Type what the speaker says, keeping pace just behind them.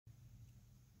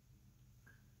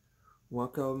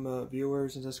Welcome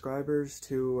viewers and subscribers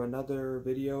to another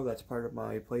video that's part of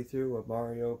my playthrough of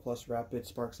Mario plus Rabbids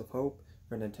Sparks of Hope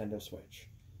for Nintendo Switch.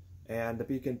 And the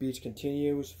Beacon Beach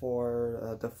continues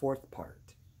for the fourth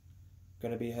part.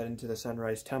 Gonna be heading to the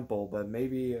Sunrise Temple, but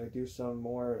maybe do some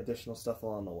more additional stuff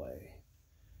along the way.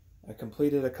 I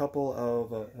completed a couple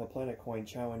of Planet Coin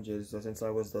challenges since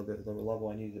I was the level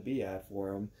I needed to be at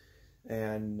for them.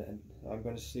 And I'm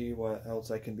going to see what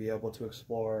else I can be able to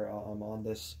explore on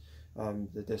this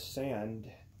this sand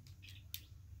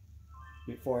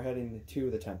before heading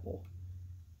to the temple.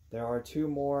 There are two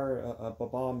more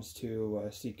bombs to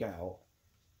seek out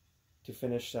to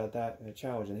finish that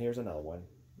challenge, and here's another one.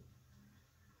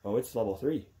 Oh, it's level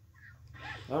 3.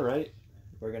 Alright,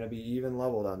 we're going to be even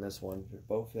leveled on this one,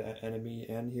 both enemy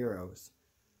and heroes.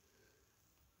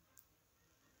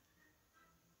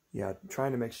 Yeah, I'm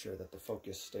trying to make sure that the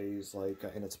focus stays like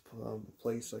in its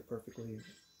place like perfectly.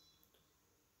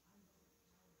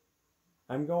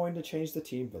 I'm going to change the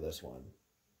team for this one.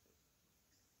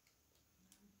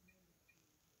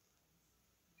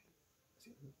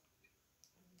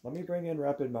 Let me bring in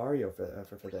Rapid Mario for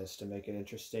this to make it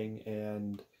interesting,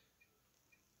 and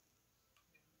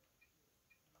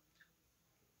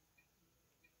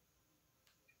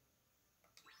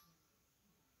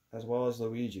as well as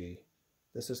Luigi.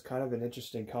 This is kind of an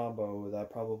interesting combo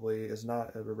that probably is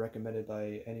not ever recommended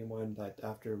by anyone that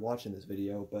after watching this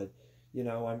video, but you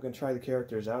know, I'm going to try the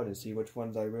characters out and see which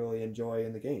ones I really enjoy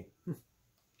in the game.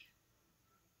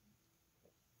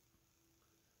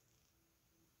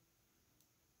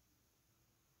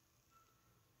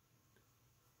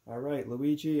 Alright,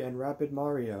 Luigi and Rapid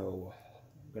Mario.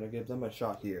 I'm going to give them a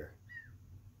shot here.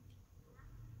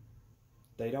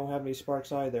 They don't have any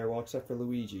sparks either, well, except for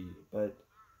Luigi, but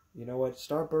you know what?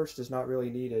 Starburst is not really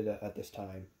needed at this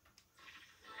time.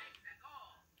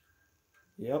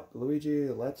 Yep, Luigi,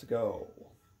 let's go.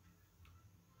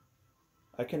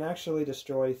 I can actually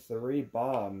destroy 3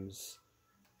 bombs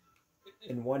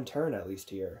in one turn at least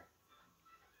here.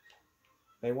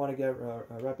 I want to get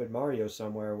Rapid Mario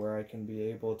somewhere where I can be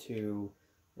able to,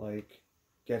 like,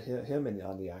 get him in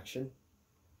on the action.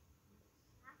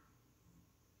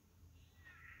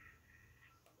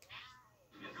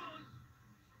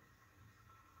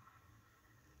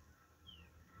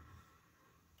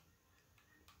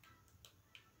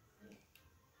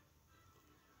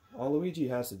 All Luigi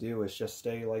has to do is just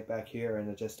stay like back here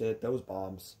and just hit those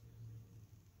bombs.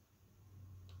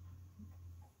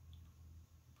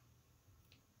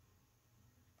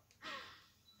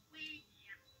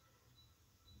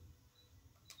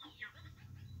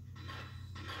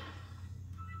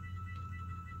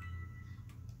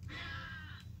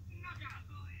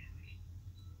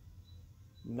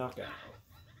 Knockout.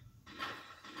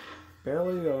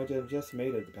 Barely just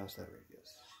made it past that radius.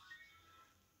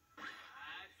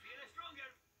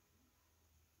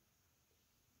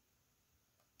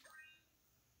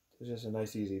 It's just a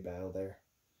nice easy battle there.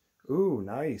 Ooh,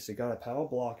 nice. It got a power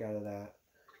block out of that.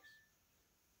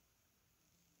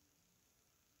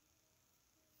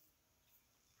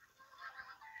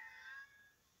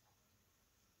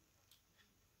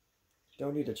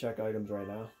 Don't need to check items right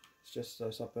now. It's just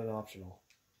something optional.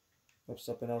 What's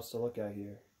something else to look at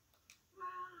here?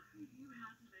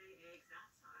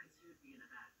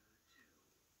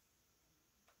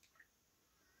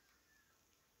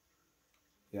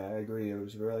 Yeah, I agree. It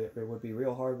would be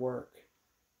real hard work.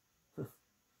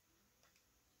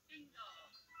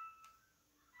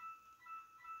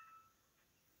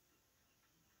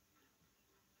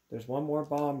 There's one more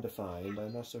bomb to find.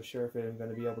 I'm not so sure if I'm going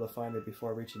to be able to find it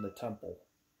before reaching the temple.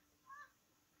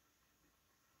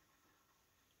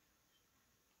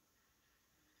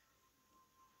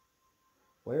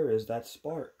 Where is that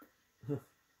spark?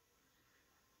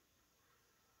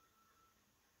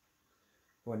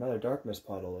 Oh, another darkness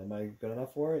puddle. Am I good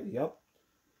enough for it? Yep.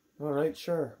 Alright,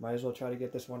 sure. Might as well try to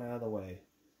get this one out of the way.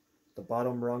 The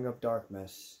bottom rung of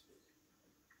darkness.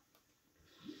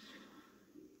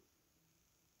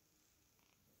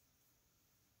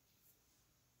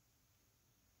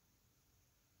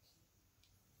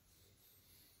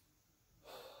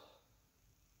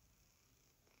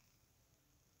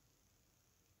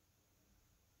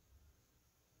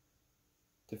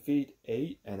 Defeat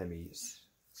 8 enemies.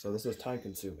 So this is time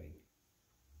consuming.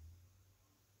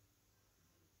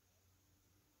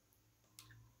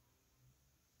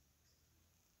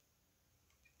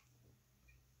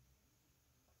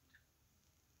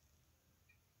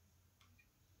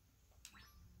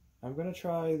 I'm gonna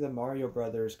try the Mario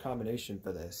Brothers combination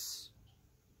for this.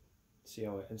 See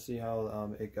how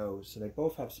it goes. So they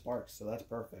both have sparks, so that's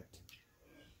perfect.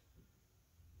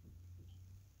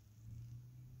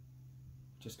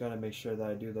 Just gotta make sure that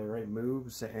I do the right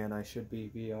moves, and I should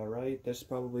be alright. This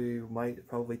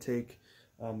might take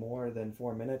more than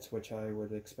 4 minutes, which I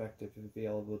would expect to be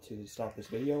able to stop this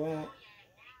video at.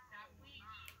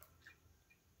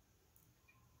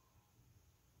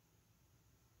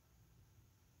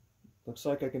 Looks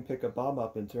like I can pick a bomb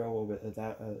up and throw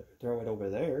it over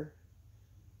there.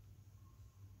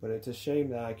 But it's a shame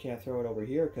that I can't throw it over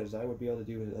here, because I would be able to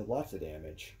do lots of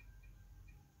damage.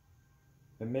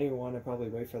 I may want to probably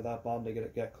wait for that bomb to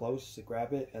get close to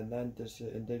grab it, and then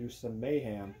do some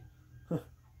mayhem.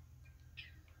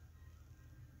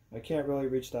 I can't really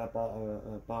reach that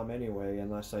bomb anyway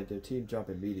unless I do team jump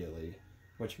immediately,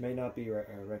 which may not be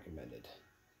recommended.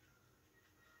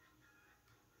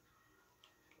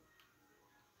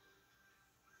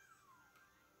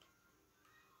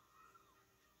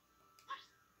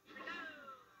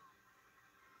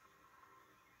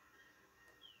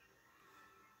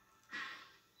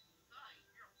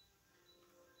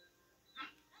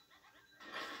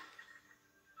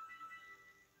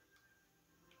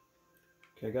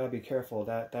 Okay, gotta be careful.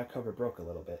 That cover broke a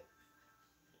little bit.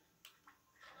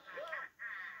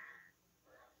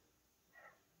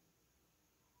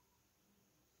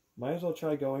 Might as well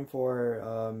try going for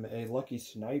a lucky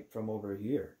snipe from over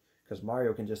here, because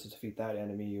Mario can just defeat that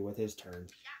enemy with his turn.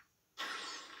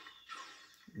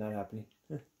 Not happening.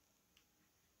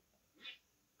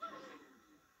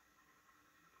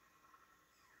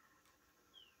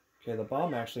 Okay, the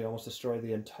bomb actually almost destroyed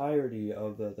the entirety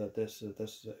of this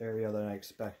area than I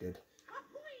expected.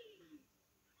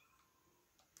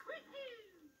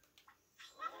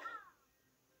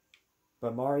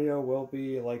 But Mario will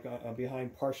be like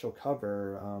behind partial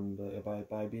cover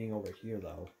by being over here,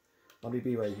 though. Let me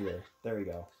be right here. There we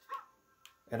go.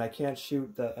 And I can't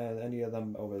shoot any of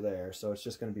them over there, so it's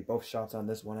just going to be both shots on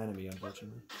this one enemy,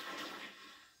 unfortunately.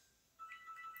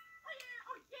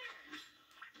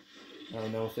 I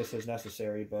don't know if this is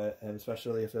necessary, but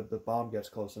especially if the bomb gets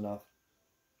close enough.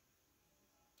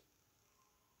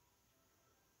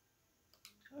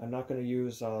 I'm not going to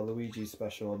use Luigi's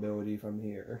special ability from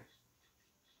here.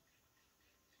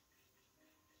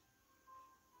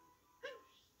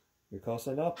 You're close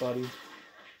enough, buddy.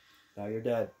 Now you're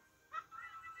dead.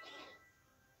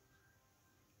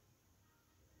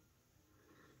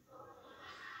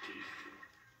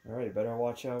 Alright, better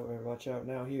watch out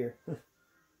now here.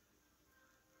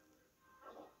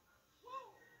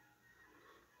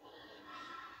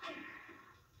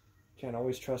 Can't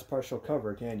always trust partial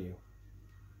cover, can you?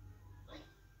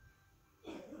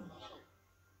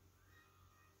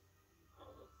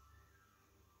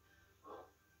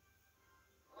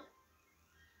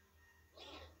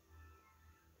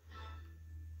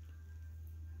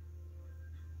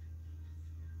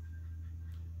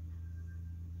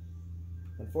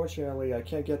 Unfortunately, I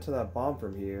can't get to that bomb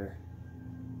from here.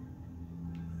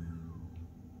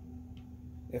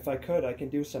 If I could, I can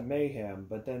do some mayhem,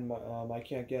 but then I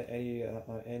can't get any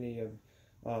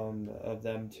of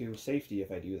them to safety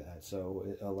if I do that.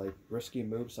 So, like, risky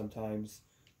moves sometimes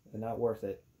are not worth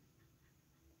it.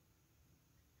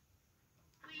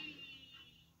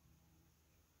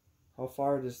 How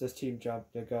far does this team jump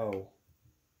to go?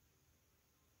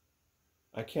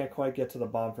 I can't quite get to the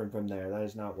bomb from there. That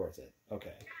is not worth it.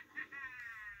 Okay.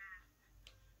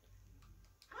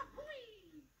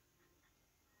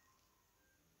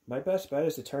 My best bet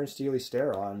is to turn Steely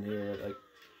Stare on here. Like,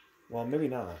 well, maybe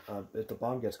not. If the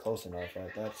bomb gets close enough,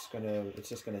 it's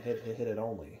just gonna hit it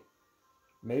only.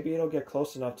 Maybe it'll get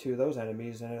close enough to those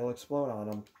enemies and it'll explode on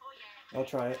them. I'll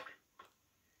try it.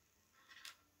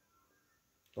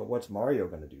 But what's Mario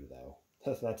gonna do though?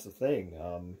 That's the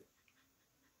thing.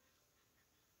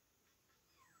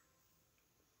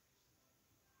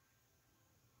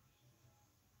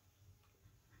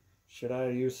 Should I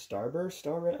use Starburst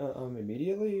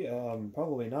immediately?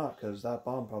 Probably not, because that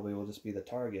bomb probably will just be the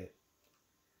target.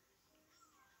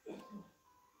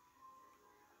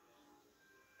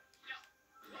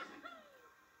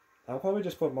 I'll probably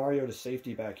just put Mario to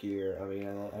safety back here. I mean,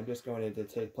 I'm just going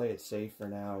to play it safe for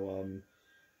now.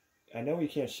 I know he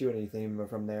can't shoot anything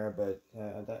from there, but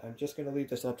I'm just going to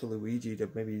leave this up to Luigi to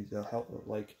maybe help,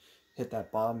 like, hit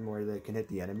that bomb where they can hit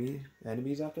the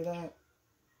enemies after that.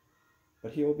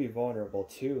 But he will be vulnerable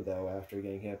too, though, after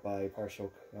getting hit by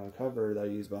partial cover that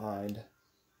he's behind.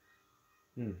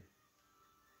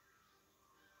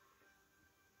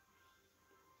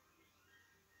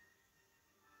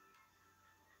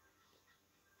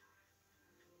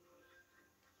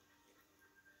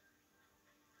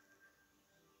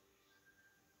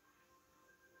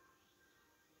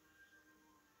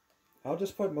 I'll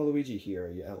just put Luigi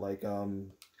here. Yeah, like,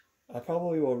 I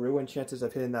probably will ruin chances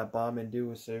of hitting that bomb and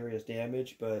do serious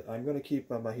damage, but I'm going to keep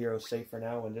my heroes safe for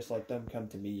now and just let them come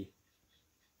to me.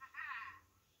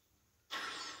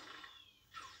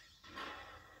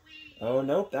 Oh,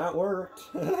 nope, that worked.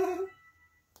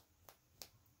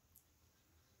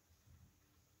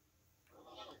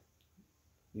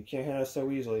 You can't hit us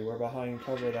so easily. We're behind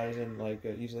cover that isn't, like,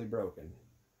 easily broken.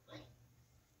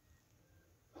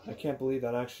 I can't believe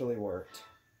that actually worked.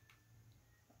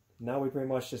 Now we pretty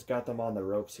much just got them on the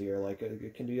ropes here. Like,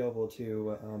 it can be able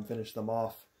to finish them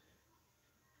off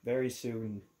very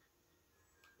soon.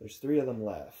 There's 3 of them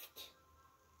left.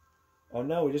 Oh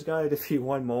no, we just gotta defeat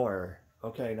 1 more.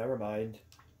 Okay, never mind.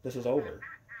 This is over.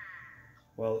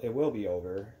 Well, it will be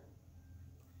over.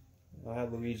 I'll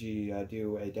have Luigi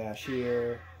do a dash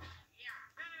here.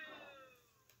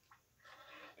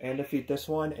 And defeat this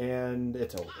one, and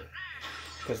it's over.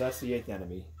 Because that's the 8th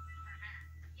enemy.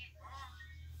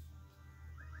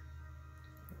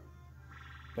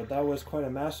 But that was quite a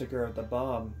massacre of the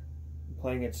bomb.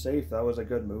 Playing it safe, that was a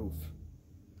good move.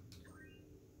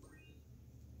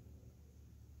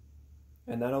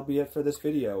 And that'll be it for this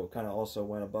video. It kind of also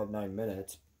went above 9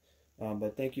 minutes.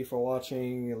 But thank you for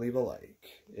watching. Leave a like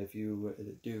if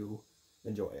you do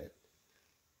enjoy it.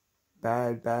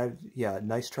 Bad, yeah,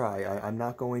 nice try. I'm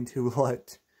not going to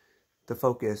let the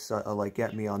focus like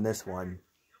get me on this one.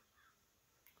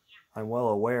 I'm well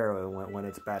aware when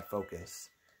it's bad focus.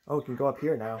 Oh, we can go up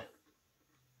here now.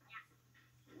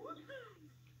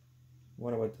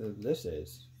 Wonder what this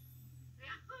is.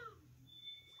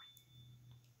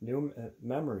 New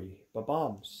memory, but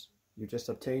bombs. You just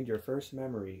obtained your first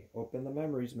memory. Open the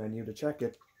memories menu to check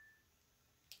it.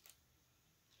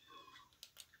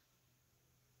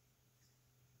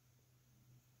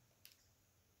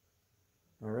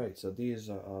 Alright, so these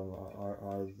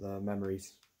are the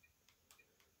memories.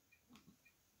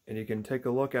 And you can take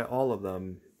a look at all of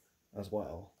them as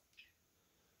well.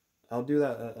 I'll do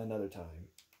that another time.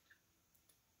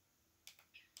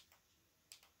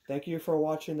 Thank you for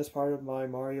watching this part of my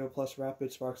Mario plus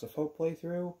Rabbids Sparks of Hope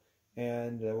playthrough,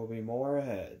 and there will be more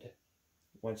ahead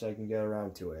once I can get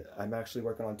around to it. I'm actually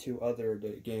working on 2 other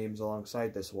games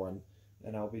alongside this one,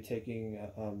 and I'll be taking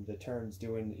the turns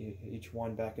doing each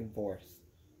one back and forth.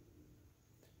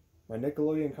 My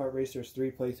Nickelodeon Kart Racers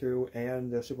 3 playthrough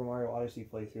and the Super Mario Odyssey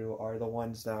playthrough are the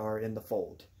ones that are in the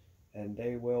fold, and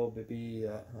they will be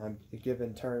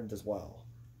given turns as well.